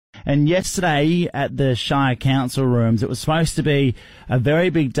And yesterday at the Shire Council rooms, it was supposed to be a very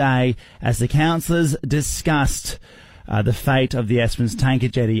big day as the councillors discussed the fate of the Esperance tanker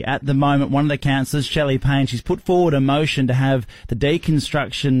jetty. At the moment, one of the councillors, Shelley Payne, she's put forward a motion to have the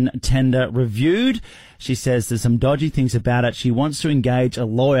deconstruction tender reviewed. She says there's some dodgy things about it. She wants to engage a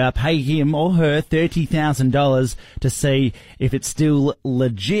lawyer, pay him or her $30,000 to see if it's still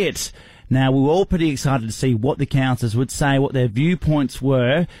legit. Now, we were all pretty excited to see what the councillors would say, what their viewpoints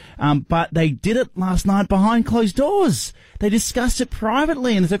were, but they did it last night behind closed doors. They discussed it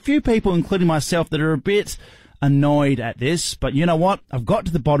privately, and there's a few people, including myself, that are a bit annoyed at this, but you know what? I've got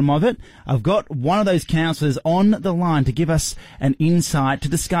to the bottom of it. I've got one of those councillors on the line to give us an insight to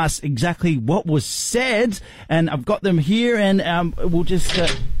discuss exactly what was said, and I've got them here, and we'll just...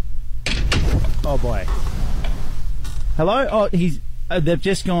 Oh, boy. Hello? Oh, they've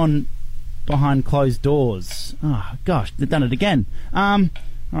just gone behind closed doors. Oh, gosh, they've done it again. All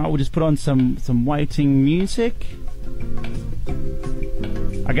right, we'll just put on some waiting music.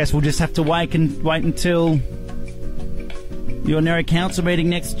 I guess we'll just have to wait until the ordinary council meeting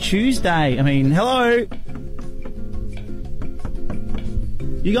next Tuesday. I mean, hello?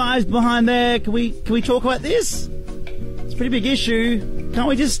 You guys behind there, can we talk about this? It's a pretty big issue. Can't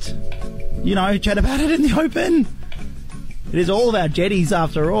we just, chat about it in the open? It is all of our jetties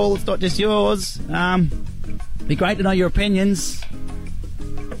after all. It's not just yours. Be great to know your opinions.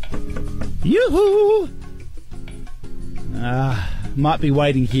 Yoo-hoo! Might be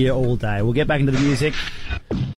waiting here all day. We'll get back into the music.